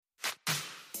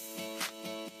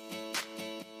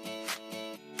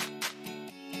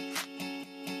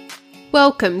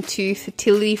Welcome to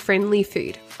Fertility Friendly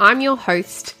Food. I'm your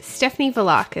host, Stephanie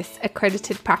Velakis,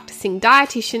 accredited practicing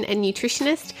dietitian and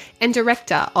nutritionist and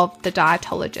director of The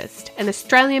Dietologist, an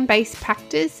Australian-based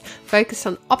practice focused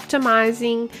on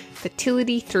optimizing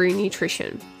fertility through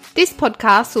nutrition. This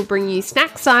podcast will bring you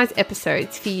snack-sized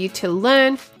episodes for you to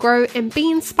learn, grow, and be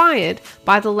inspired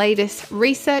by the latest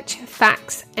research,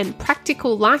 facts, and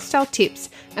practical lifestyle tips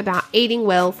about eating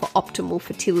well for optimal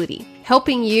fertility,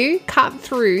 helping you cut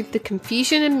through the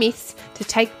confusion and myths to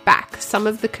take back some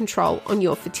of the control on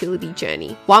your fertility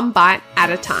journey, one bite at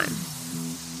a time.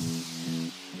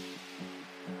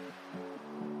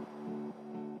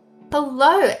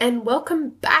 Hello and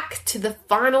welcome back to the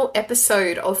final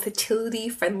episode of Fertility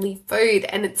Friendly Food,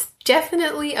 and it's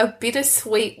definitely a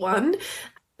bittersweet one.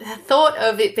 The thought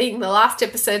of it being the last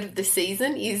episode of the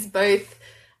season is both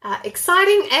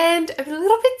exciting and a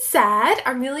little bit sad.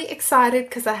 I'm really excited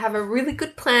because I have a really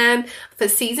good plan for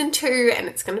season 2 and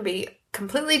it's going to be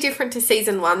completely different to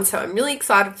season 1, so I'm really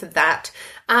excited for that.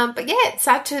 But yeah, it's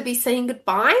sad to be saying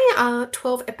goodbye.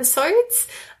 12 episodes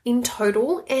in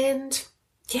total, and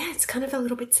yeah, it's kind of a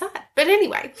little bit sad. But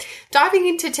anyway, diving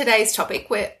into today's topic,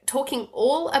 we're talking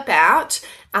all about,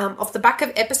 off the back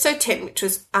of episode 10, which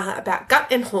was about gut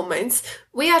and hormones,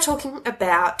 we are talking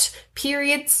about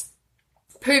periods,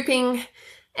 pooping,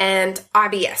 and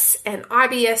IBS. And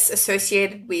IBS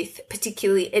associated with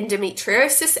particularly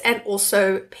endometriosis and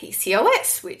also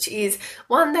PCOS, which is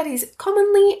one that is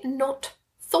commonly not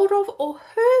thought of or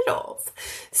heard of.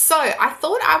 So I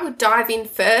thought I would dive in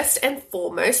first and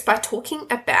foremost by talking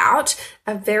about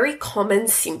a very common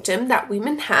symptom that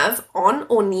women have on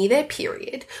or near their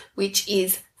period, which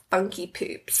is funky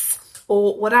poops,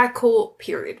 or what I call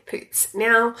period poops.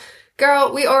 Now,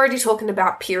 girl, we're already talking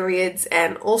about periods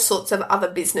and all sorts of other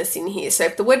business in here. So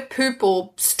if the word poop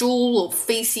or stool or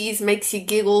feces makes you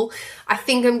giggle, I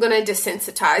think I'm going to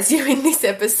desensitize you in this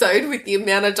episode with the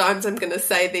amount of times I'm going to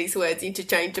say these words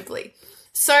interchangeably.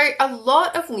 So a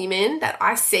lot of women that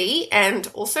I see, and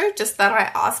also just that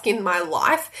I ask in my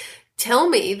life, tell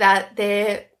me that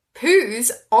their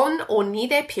poos on or near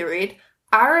their period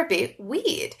are a bit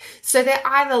weird. So they're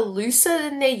either looser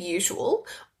than their usual,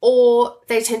 or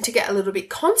they tend to get a little bit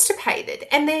constipated,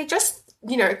 and they just,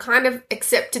 kind of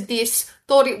accepted this,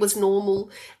 thought it was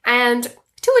normal, and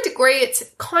to a degree it's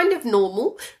kind of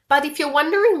normal. But if you're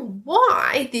wondering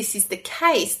why this is the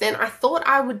case, then I thought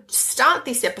I would start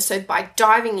this episode by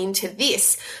diving into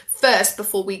this first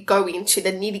before we go into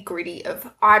the nitty-gritty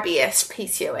of IBS,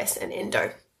 PCOS, and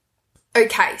endo.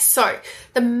 Okay, so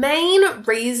the main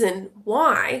reason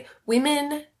why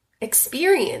women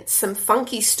experience some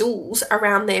funky stools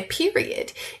around their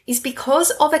period is because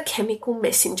of a chemical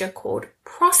messenger called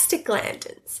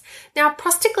prostaglandins. Now,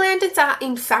 prostaglandins are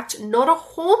in fact not a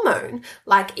hormone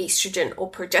like estrogen or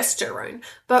progesterone,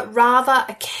 but rather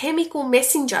a chemical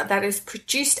messenger that is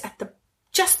produced at the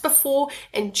just before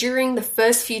and during the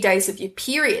first few days of your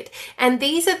period. And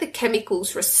these are the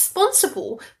chemicals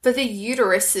responsible for the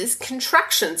uterus's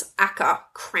contractions, aka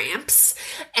cramps.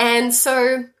 And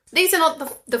so these are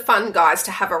not the fun guys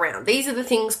to have around. These are the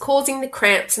things causing the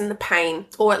cramps and the pain,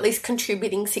 or at least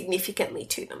contributing significantly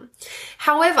to them.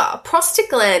 However,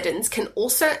 prostaglandins can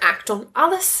also act on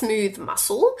other smooth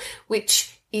muscle,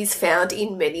 which is found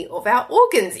in many of our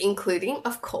organs, including,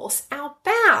 of course, our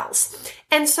bowels.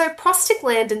 And so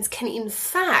prostaglandins can in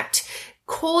fact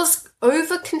cause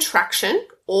overcontraction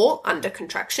or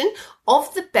undercontraction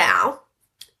of the bowel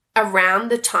around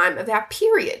the time of our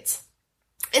periods.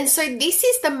 And so this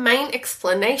is the main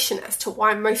explanation as to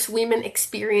why most women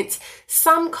experience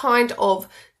some kind of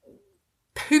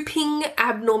pooping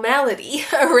abnormality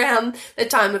around the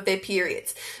time of their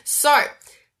periods. So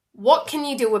what can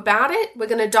you do about it? We're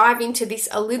going to dive into this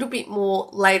a little bit more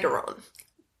later on.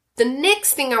 The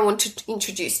next thing I want to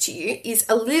introduce to you is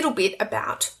a little bit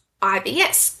about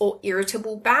IBS, or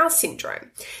Irritable Bowel Syndrome.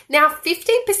 Now,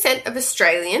 15% of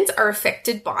Australians are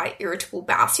affected by Irritable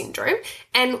Bowel Syndrome,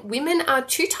 and women are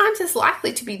 2 times as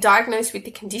likely to be diagnosed with the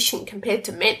condition compared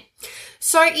to men.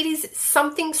 So it is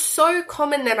something so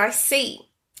common that I see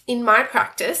in my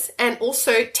practice, and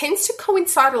also tends to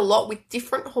coincide a lot with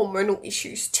different hormonal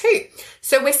issues too.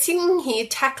 So we're sitting here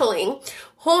tackling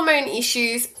hormone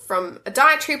issues from a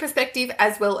dietary perspective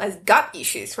as well as gut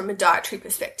issues from a dietary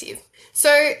perspective.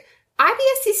 So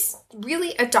IBS is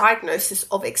really a diagnosis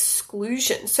of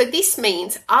exclusion. So this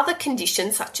means other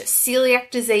conditions such as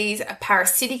celiac disease, a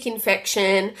parasitic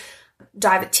infection,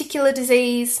 diverticular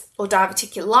disease or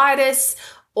diverticulitis,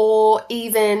 or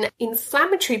even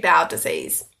inflammatory bowel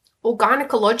disease, or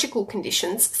gynecological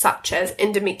conditions such as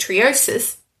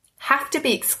endometriosis have to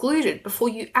be excluded before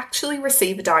you actually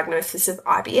receive a diagnosis of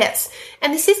IBS.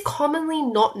 And this is commonly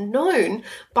not known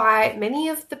by many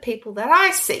of the people that I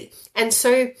see. And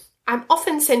so I'm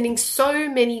often sending so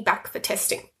many back for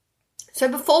testing. So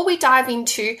before we dive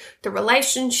into the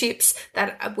relationships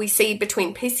that we see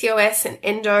between PCOS and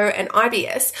endo and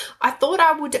IBS, I thought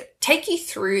I would take you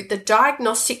through the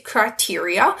diagnostic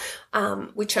criteria,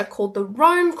 which are called the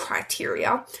Rome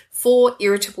criteria for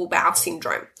irritable bowel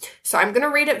syndrome. So I'm going to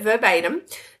read it verbatim.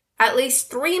 At least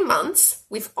 3 months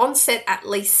with onset at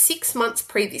least 6 months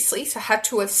previously, so had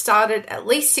to have started at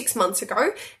least 6 months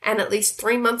ago, and at least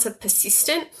 3 months of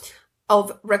persistent,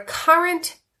 of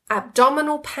recurrent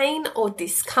abdominal pain or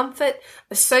discomfort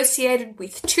associated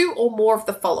with 2 or more of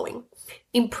the following: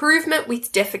 improvement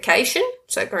with defecation,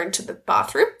 so going to the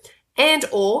bathroom, and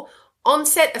or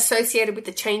onset associated with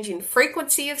the change in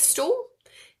frequency of stool,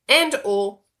 and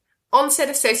or onset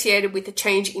associated with a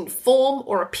change in form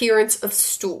or appearance of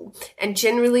stool. And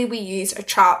generally we use a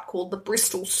chart called the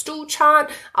Bristol stool chart.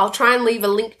 I'll try and leave a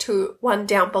link to one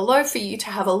down below for you to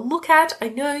have a look at. I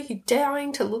know you're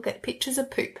dying to look at pictures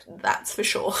of poop, that's for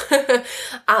sure.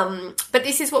 But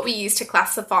this is what we use to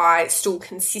classify stool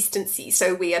consistency.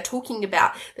 So we are talking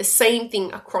about the same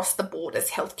thing across the board as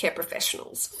healthcare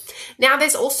professionals. Now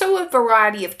there's also a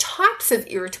variety of types of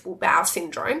irritable bowel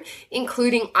syndrome,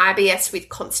 including IBS with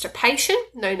constipation,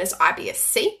 known as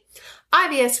IBS-C,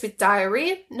 IBS with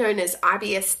diarrhea, known as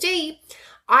IBS-D,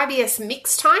 IBS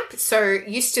mixed type, so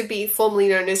used to be formerly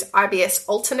known as IBS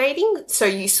alternating, so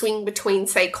you swing between,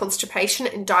 say, constipation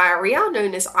and diarrhea,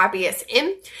 known as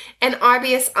IBS-M, and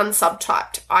IBS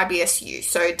unsubtyped, IBS-U,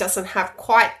 so it doesn't have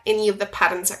quite any of the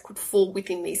patterns that could fall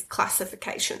within these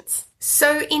classifications.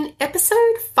 So in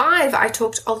episode 5, I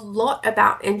talked a lot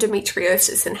about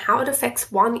endometriosis and how it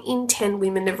affects 1 in 10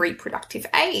 women of reproductive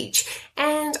age.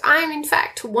 And I'm in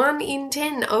fact 1 in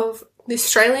 10 of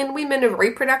Australian women of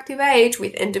reproductive age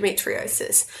with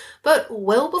endometriosis. But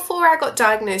well before I got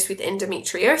diagnosed with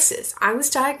endometriosis, I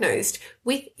was diagnosed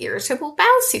with irritable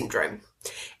bowel syndrome.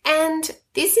 And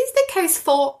this is the case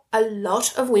for a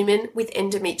lot of women with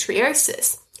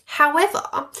endometriosis.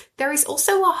 However, there is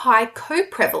also a high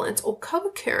co-prevalence or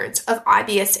co-occurrence of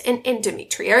IBS and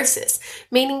endometriosis,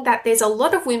 meaning that there's a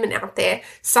lot of women out there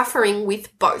suffering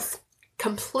with both,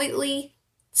 completely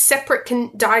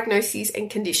separate diagnoses and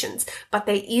conditions, but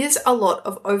there is a lot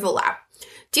of overlap.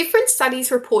 Different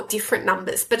studies report different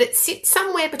numbers, but it sits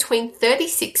somewhere between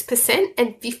 36%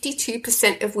 and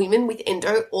 52% of women with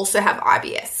endo also have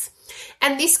IBS.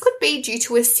 And this could be due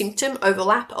to a symptom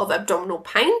overlap of abdominal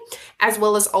pain as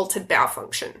well as altered bowel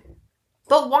function.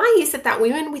 But why is it that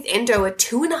women with endo are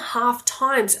 2.5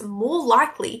 times more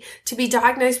likely to be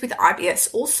diagnosed with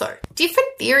IBS also? Different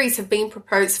theories have been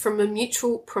proposed from a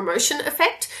mutual promotion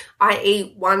effect,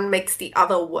 i.e. one makes the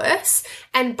other worse,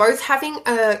 and both having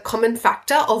a common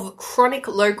factor of chronic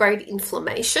low-grade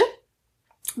inflammation,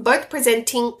 both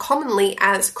presenting commonly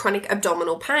as chronic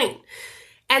abdominal pain.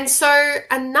 And so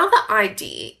another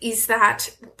idea is that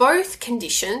both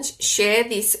conditions share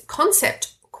this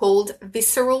concept called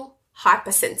visceral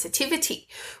hypersensitivity,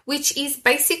 which is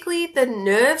basically the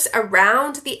nerves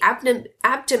around the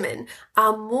abdomen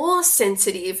are more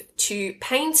sensitive to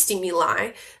pain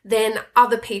stimuli than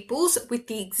other people's with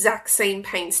the exact same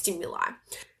pain stimuli.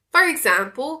 For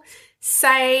example,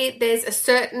 say there's a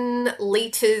certain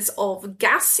liters of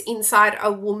gas inside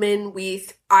a woman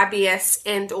with IBS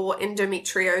and or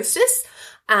endometriosis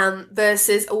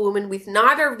versus a woman with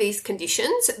neither of these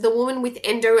conditions. The woman with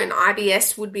endo and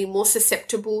IBS would be more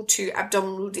susceptible to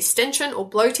abdominal distension or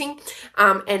bloating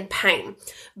and pain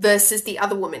versus the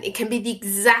other woman. It can be the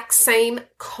exact same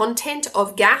content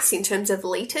of gas in terms of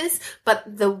liters, but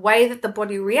the way that the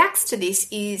body reacts to this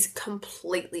is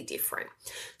completely different.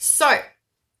 So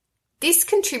this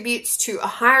contributes to a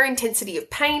higher intensity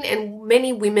of pain, and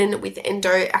many women with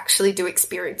endo actually do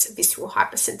experience visceral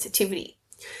hypersensitivity.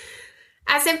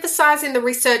 As emphasized in the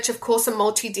research, of course, a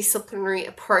multidisciplinary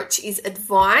approach is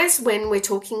advised when we're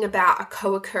talking about a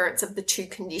co-occurrence of the two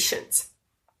conditions.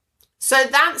 So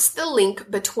that's the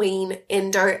link between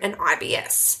endo and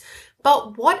IBS.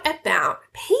 But what about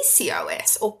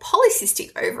PCOS or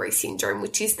polycystic ovary syndrome,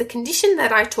 which is the condition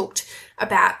that I talked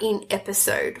about in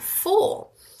episode 4?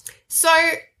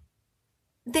 So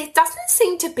there doesn't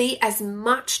seem to be as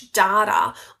much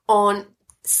data on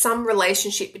some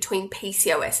relationship between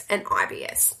PCOS and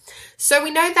IBS. So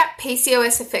we know that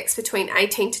PCOS affects between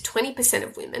 18 to 20%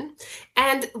 of women,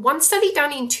 and one study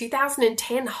done in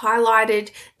 2010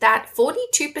 highlighted that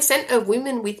 42% of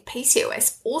women with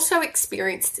PCOS also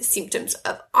experienced symptoms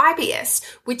of IBS,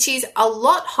 which is a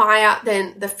lot higher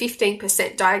than the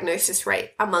 15% diagnosis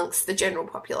rate amongst the general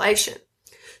population.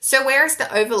 So where is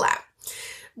the overlap?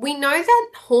 We know that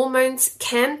hormones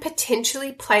can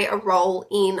potentially play a role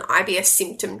in IBS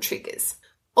symptom triggers.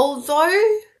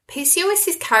 Although PCOS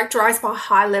is characterized by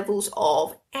high levels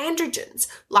of androgens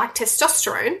like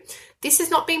testosterone, this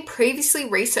has not been previously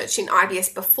researched in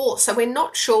IBS before, so we're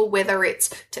not sure whether it's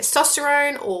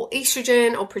testosterone or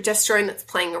estrogen or progesterone that's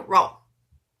playing a role.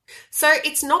 So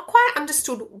it's not quite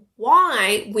understood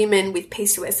why women with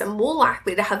PCOS are more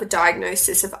likely to have a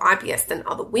diagnosis of IBS than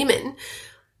other women.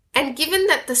 And given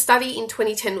that the study in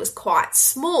 2010 was quite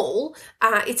small,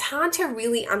 it's hard to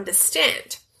really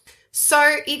understand. So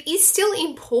it is still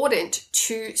important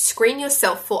to screen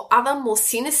yourself for other more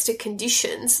sinister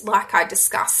conditions like I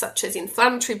discussed, such as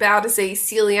inflammatory bowel disease,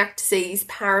 celiac disease,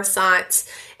 parasites,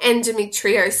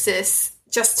 endometriosis,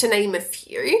 just to name a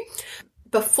few,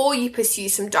 before you pursue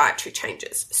some dietary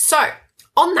changes. So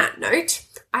on that note,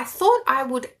 I thought I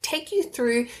would take you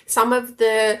through some of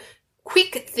the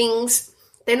quick things.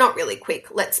 They're not really quick,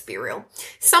 let's be real.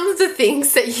 Some of the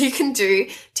things that you can do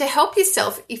to help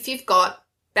yourself if you've got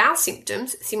bowel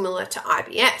symptoms similar to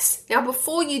IBS. Now,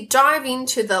 before you dive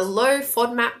into the low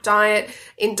FODMAP diet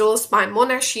endorsed by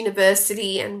Monash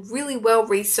University and really well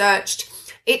researched,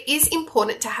 it is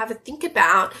important to have a think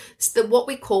about what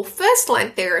we call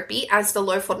first-line therapy, as the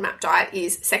low FODMAP diet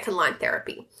is second-line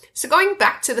therapy. So going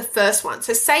back to the first one,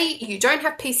 so say you don't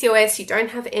have PCOS, you don't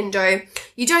have endo,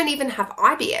 you don't even have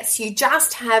IBS, you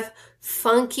just have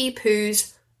funky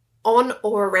poos on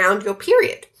or around your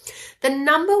period. The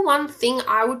number one thing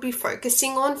I would be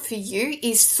focusing on for you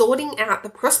is sorting out the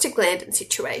prostaglandin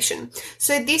situation.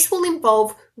 So this will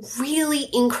involve really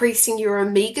increasing your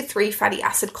omega-3 fatty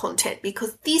acid content,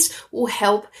 because this will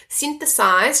help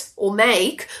synthesize or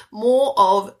make more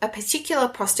of a particular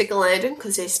prostaglandin,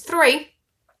 because there's 3,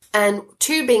 and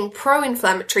 2 being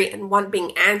pro-inflammatory and 1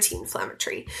 being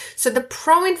anti-inflammatory. So the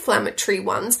pro-inflammatory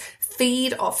ones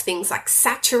feed off things like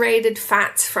saturated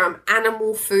fats from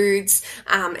animal foods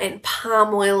and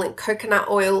palm oil and coconut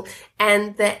oil,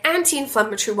 and the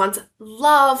anti-inflammatory ones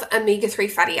love omega-3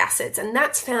 fatty acids, and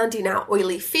that's found in our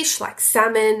oily fish like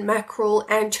salmon, mackerel,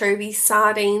 anchovies,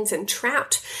 sardines and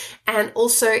trout, and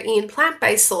also in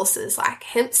plant-based sources like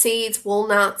hemp seeds,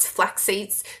 walnuts, flax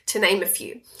seeds, to name a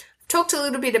few. Talked a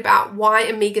little bit about why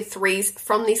omega-3s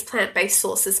from these plant-based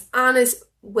sources aren't as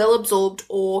well absorbed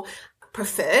or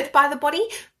preferred by the body,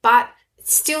 but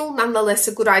still nonetheless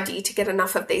a good idea to get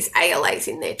enough of these ALAs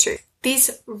in there too.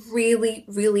 This really,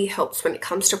 really helps when it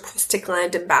comes to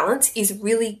prostaglandin balance, is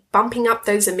really bumping up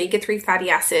those omega-3 fatty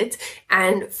acids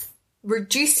and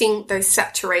reducing those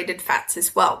saturated fats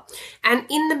as well. And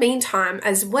in the meantime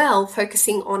as well,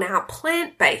 focusing on our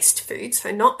plant-based foods,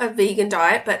 so not a vegan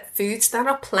diet, but foods that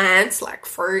are plants like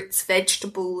fruits,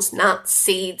 vegetables, nuts,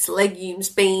 seeds, legumes,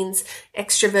 beans,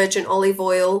 extra virgin olive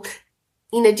oil,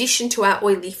 in addition to our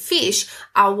oily fish,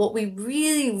 are what we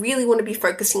really, really want to be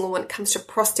focusing on when it comes to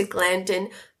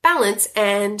prostaglandin balance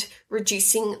and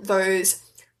reducing those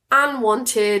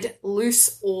unwanted,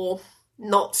 loose or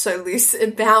not so loose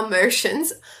bowel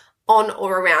motions on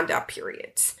or around our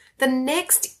periods. The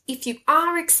next, if you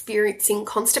are experiencing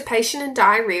constipation and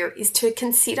diarrhea, is to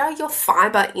consider your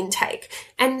fiber intake.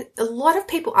 And a lot of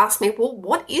people ask me, well,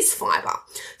 what is fiber?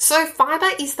 So fiber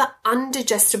is the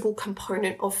undigestible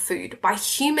component of food by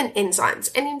human enzymes.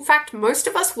 And in fact, most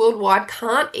of us worldwide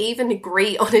can't even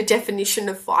agree on a definition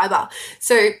of fiber.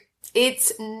 So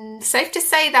it's safe to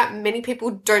say that many people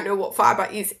don't know what fiber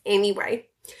is anyway.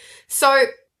 So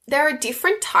there are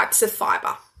different types of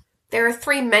fiber. There are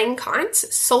 3 main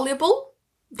kinds: soluble,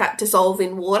 that dissolve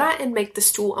in water and make the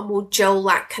stool a more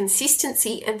gel-like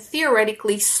consistency and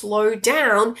theoretically slow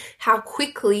down how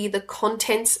quickly the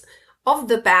contents of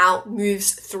the bowel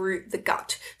moves through the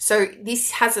gut. So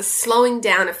this has a slowing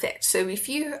down effect. So if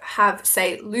you have,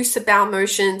 say, looser bowel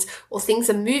motions, or things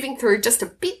are moving through just a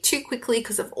bit too quickly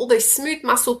because of all those smooth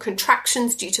muscle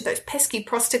contractions due to those pesky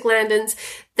prostaglandins,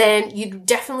 then you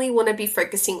definitely want to be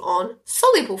focusing on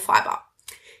soluble fiber.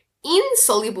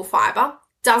 Insoluble fiber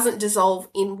doesn't dissolve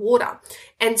in water.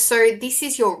 And so this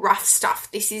is your rough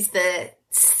stuff. This is the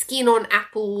skin on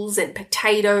apples and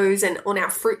potatoes and on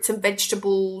our fruits and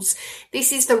vegetables.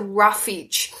 This is the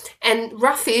roughage. And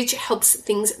roughage helps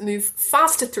things move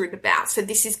faster through the bowel. So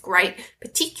this is great,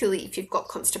 particularly if you've got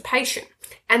constipation.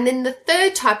 And then the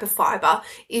third type of fiber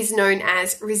is known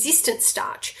as resistant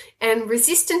starch. And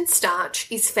resistant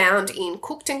starch is found in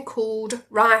cooked and cooled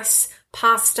rice,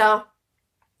 pasta,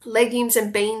 legumes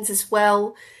and beans as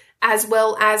well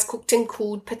as cooked and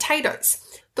cooled potatoes.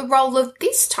 The role of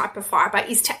this type of fiber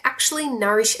is to actually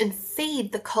nourish and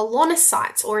feed the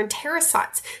colonocytes or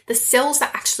enterocytes, the cells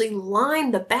that actually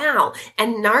line the bowel,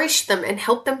 and nourish them and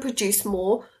help them produce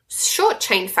more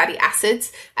short-chain fatty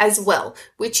acids as well,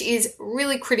 which is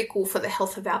really critical for the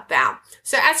health of our bowel.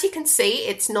 So as you can see,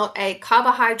 it's not a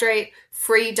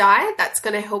carbohydrate-free diet that's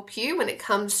going to help you when it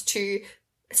comes to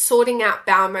sorting out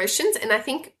bowel motions. And I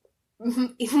think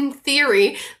in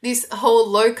theory, this whole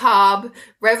low-carb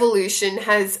revolution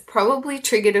has probably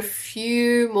triggered a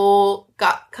few more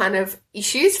gut kind of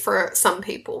issues for some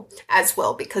people as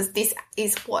well, because this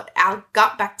is what our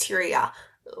gut bacteria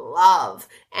love,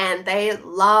 and they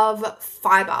love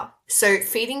fiber. So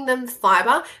feeding them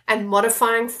fiber and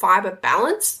modifying fiber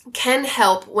balance can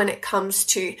help when it comes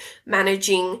to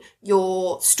managing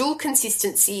your stool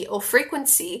consistency or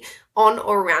frequency on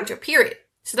or around your period.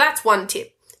 So that's one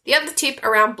tip. The other tip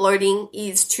around bloating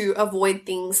is to avoid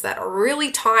things that are really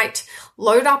tight.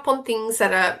 Load up on things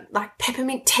that are like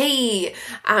peppermint tea.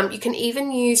 You can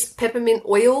even use peppermint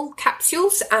oil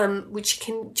capsules, which you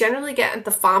can generally get at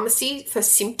the pharmacy for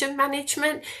symptom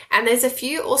management. And there's a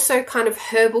few also kind of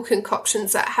herbal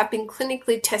concoctions that have been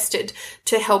clinically tested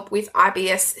to help with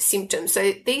IBS symptoms.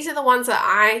 So these are the ones that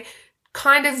I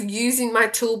kind of use in my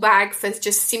tool bag for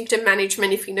just symptom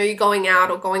management. If you know you're going out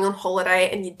or going on holiday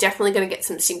and you're definitely going to get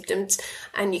some symptoms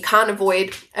and you can't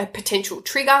avoid a potential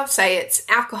trigger, say it's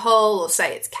alcohol or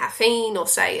say it's caffeine or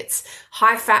say it's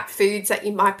high fat foods that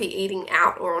you might be eating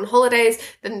out or on holidays,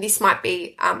 then this might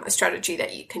be a strategy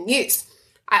that you can use.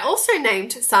 I also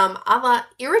named some other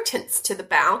irritants to the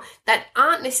bowel that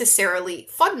aren't necessarily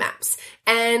FODMAPs.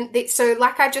 And so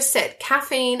like I just said,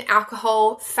 caffeine,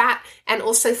 alcohol, fat, and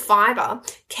also fiber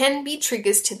can be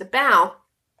triggers to the bowel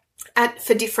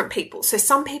for different people. So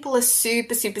some people are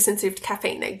super, super sensitive to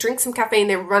caffeine. They drink some caffeine,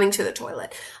 they're running to the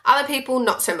toilet. Other people,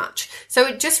 not so much. So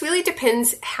it just really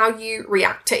depends how you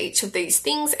react to each of these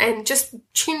things, and just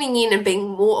tuning in and being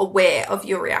more aware of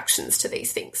your reactions to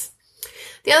these things.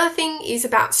 The other thing is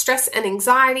about stress and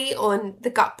anxiety on the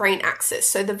gut-brain axis.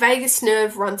 So the vagus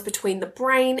nerve runs between the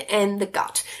brain and the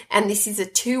gut, and this is a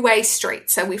two-way street.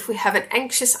 So if we have an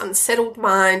anxious, unsettled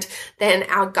mind, then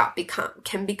our gut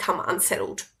can become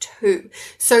unsettled too.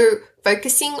 So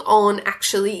focusing on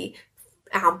actually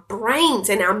our brains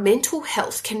and our mental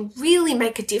health can really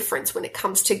make a difference when it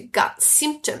comes to gut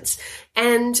symptoms.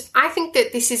 And I think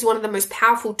that this is one of the most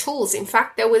powerful tools. In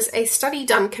fact, there was a study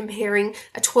done comparing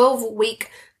a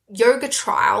 12-week yoga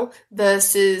trial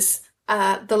versus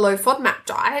the low FODMAP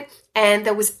diet, and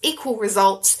there was equal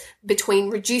results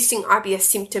between reducing IBS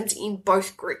symptoms in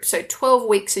both groups. So 12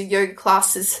 weeks of yoga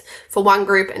classes for one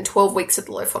group and 12 weeks of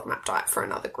the low FODMAP diet for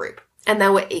another group. And they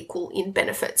were equal in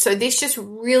benefit. So this just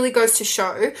really goes to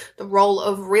show the role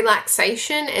of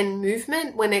relaxation and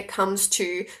movement when it comes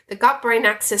to the gut-brain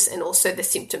axis and also the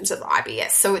symptoms of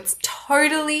IBS. So it's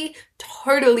totally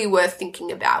worth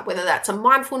thinking about, whether that's a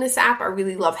mindfulness app. I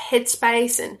really love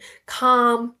Headspace and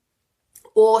Calm,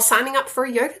 or signing up for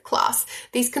a yoga class.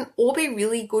 These can all be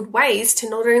really good ways to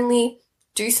not only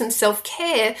do some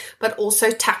self-care, but also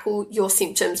tackle your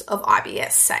symptoms of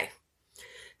IBS, say.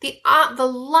 The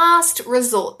last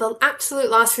resort, the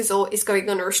absolute last resort, is going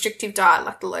on a restrictive diet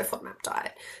like the low FODMAP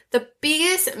diet. The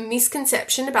biggest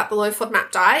misconception about the low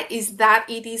FODMAP diet is that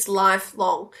it is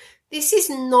lifelong. This is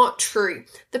not true.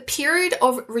 The period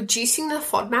of reducing the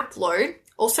FODMAP load,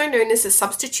 also known as the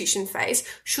substitution phase,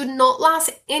 should not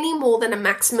last any more than a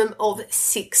maximum of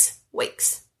 6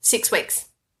 weeks. 6 weeks.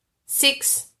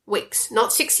 6 weeks.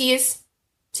 Not 6 years,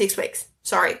 6 weeks.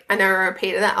 Sorry, I know I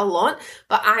repeated that a lot,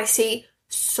 but I see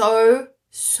so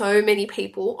many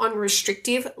people on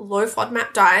restrictive low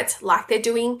FODMAP diets, like they're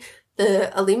doing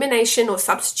the elimination or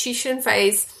substitution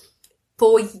phase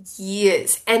for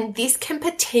years. And this can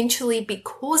potentially be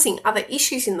causing other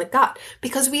issues in the gut,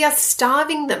 because we are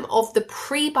starving them of the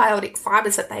prebiotic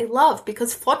fibers that they love,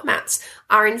 because FODMAPs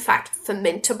are in fact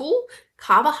fermentable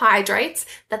carbohydrates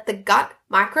that the gut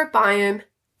microbiome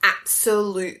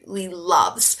absolutely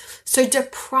loves. So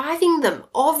depriving them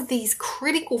of these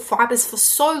critical fibers for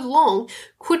so long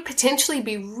could potentially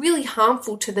be really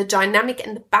harmful to the dynamic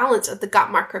and the balance of the gut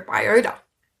microbiota.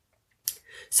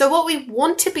 So what we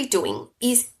want to be doing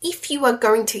is, if you are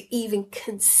going to even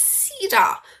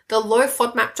consider the low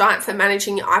FODMAP diet for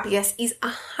managing your IBS, is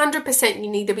 100% you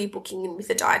need to be booking in with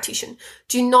a dietitian.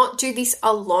 Do not do this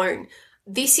alone.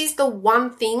 This is the one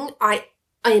thing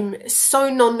I'm so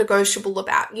non-negotiable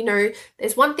about. You know,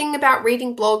 there's one thing about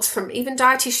reading blogs from even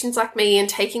dietitians like me and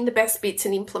taking the best bits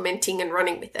and implementing and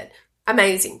running with it.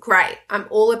 Amazing, great. I'm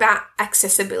all about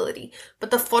accessibility. But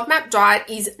the FODMAP diet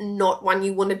is not one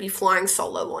you want to be flying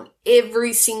solo on.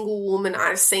 Every single woman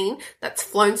I've seen that's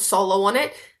flown solo on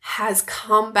it has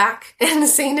come back and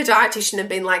seen a dietitian and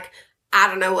been like, I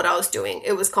don't know what I was doing.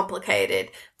 It was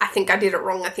complicated. I think I did it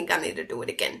wrong. I think I need to do it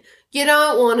again. You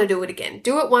don't want to do it again.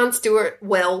 Do it once, do it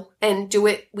well, and do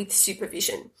it with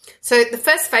supervision. So the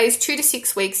first phase, 2 to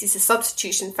 6 weeks, is a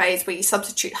substitution phase where you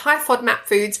substitute high FODMAP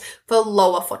foods for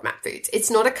lower FODMAP foods. It's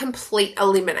not a complete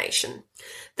elimination.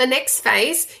 The next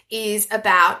phase is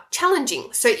about challenging.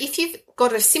 So if you've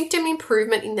got a symptom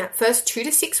improvement in that first 2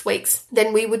 to 6 weeks,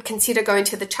 then we would consider going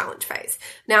to the challenge phase.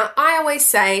 Now, I always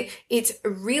say it's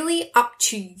really up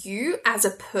to you as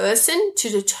a person to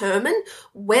determine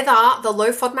whether the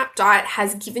low FODMAP diet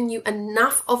has given you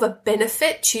enough of a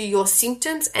benefit to your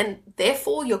symptoms and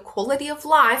therefore your quality of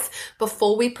life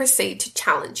before we proceed to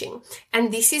challenging.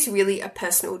 And this is really a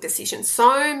personal decision.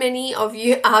 So many of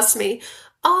you ask me,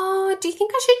 oh, do you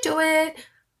think I should do it?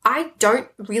 I don't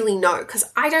really know, because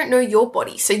I don't know your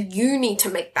body. So you need to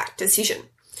make that decision.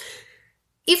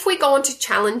 If we go on to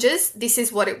challenges, this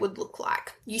is what it would look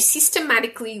like. You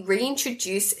systematically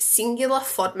reintroduce singular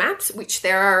FODMAPs, which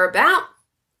there are about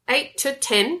 8 to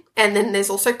 10. And then there's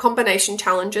also combination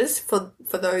challenges for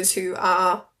those who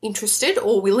are interested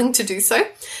or willing to do so.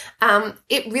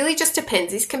 It really just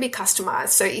depends. This can be customized.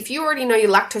 So if you already know you're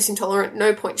lactose intolerant,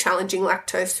 no point challenging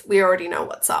lactose. We already know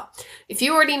what's up. If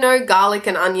you already know garlic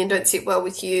and onion don't sit well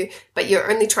with you, but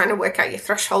you're only trying to work out your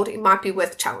threshold, it might be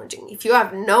worth challenging. If you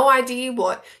have no idea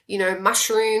what,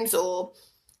 mushrooms or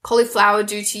cauliflower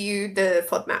do to you, the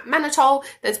FODMAP mannitol,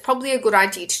 that's probably a good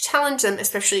idea to challenge them,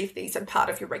 especially if these are part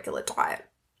of your regular diet.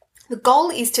 The goal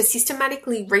is to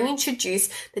systematically reintroduce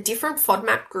the different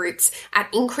FODMAP groups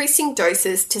at increasing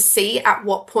doses to see at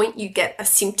what point you get a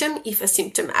symptom, if a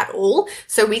symptom at all,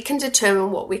 so we can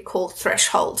determine what we call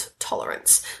threshold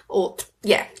tolerance, or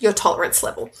your tolerance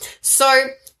level. So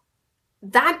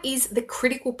that is the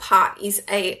critical part, is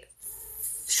a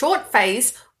short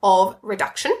phase of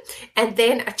reduction and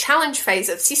then a challenge phase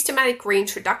of systematic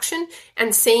reintroduction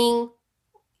and seeing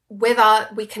whether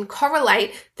we can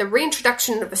correlate the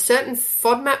reintroduction of a certain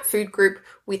FODMAP food group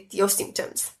with your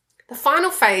symptoms. The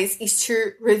final phase is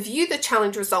to review the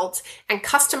challenge results and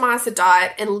customize the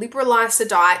diet and liberalize the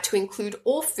diet to include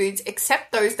all foods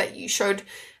except those that you showed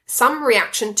some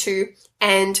reaction to,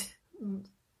 and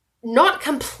not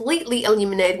completely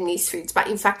eliminating these foods, but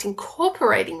in fact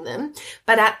incorporating them,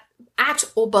 but at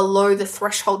or below the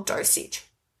threshold dosage.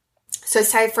 So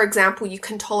say, for example, you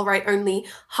can tolerate only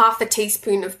half a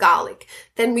teaspoon of garlic,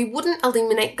 then we wouldn't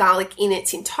eliminate garlic in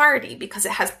its entirety because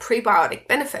it has prebiotic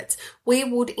benefits. We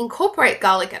would incorporate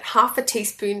garlic at half a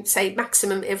teaspoon, say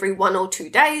maximum every 1 or 2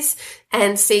 days,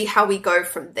 and see how we go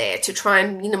from there to try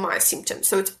and minimize symptoms.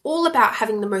 So it's all about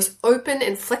having the most open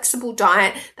and flexible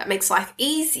diet that makes life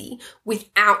easy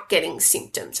without getting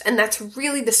symptoms. And that's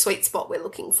really the sweet spot we're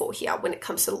looking for here when it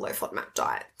comes to the low FODMAP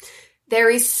diet. There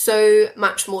is so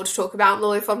much more to talk about in the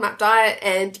low FODMAP diet,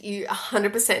 and you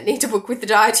 100% need to book with the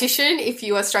dietitian if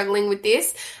you are struggling with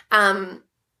this.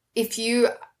 If you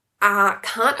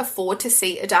can't afford to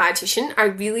see a dietitian, I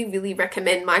really, really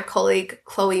recommend my colleague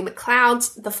Chloe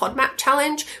McLeod's The FODMAP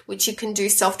Challenge, which you can do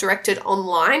self-directed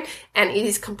online, and it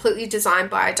is completely designed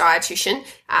by a dietitian.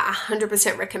 I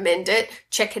 100% recommend it.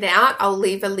 Check it out. I'll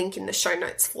leave a link in the show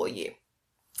notes for you.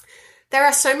 There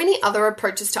are so many other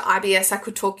approaches to IBS I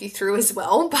could talk you through as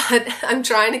well, but I'm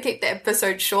trying to keep the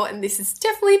episode short, and this has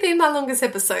definitely been my longest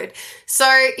episode. So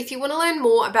if you want to learn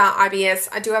more about IBS,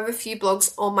 I do have a few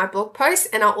blogs on my blog post,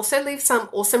 and I'll also leave some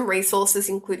awesome resources,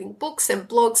 including books and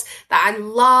blogs that I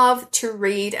love to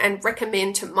read and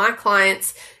recommend to my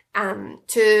clients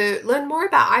to learn more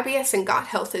about IBS and gut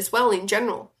health as well in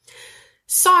general.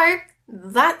 So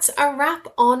that's a wrap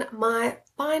on my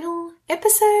final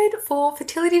episode for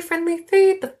Fertility Friendly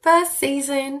Food, the first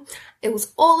season. It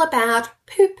was all about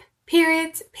poop,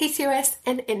 periods, PCOS,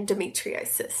 and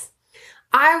endometriosis.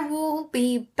 I will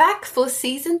be back for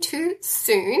season 2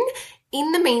 soon.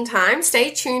 In the meantime, stay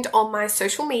tuned on my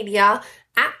social media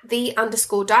at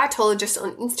 @the_dietologist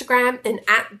on Instagram and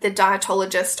 @the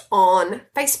dietologist on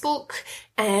Facebook.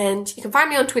 And you can find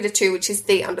me on Twitter too, which is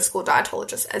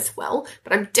 _dietologist as well.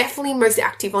 But I'm definitely most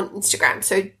active on Instagram.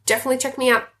 So definitely check me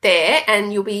out there,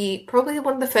 and you'll be probably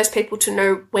one of the first people to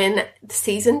know when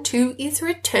season 2 is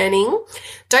returning.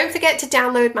 Don't forget to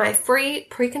download my free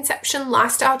preconception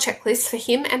lifestyle checklist for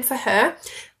him and for her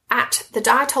at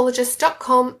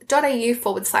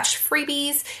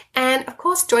thedietologist.com.au/freebies. And of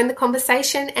course, join the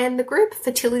conversation and the group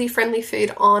Fertility Friendly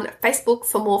Food on Facebook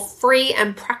for more free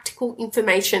and practical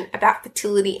information about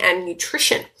fertility and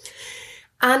nutrition.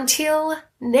 Until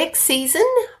next season,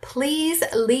 please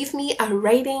leave me a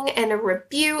rating and a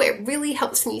review. It really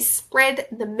helps me spread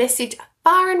the message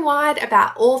far and wide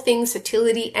about all things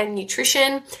fertility and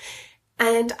nutrition.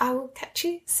 And I will catch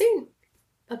you soon.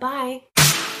 Bye-bye.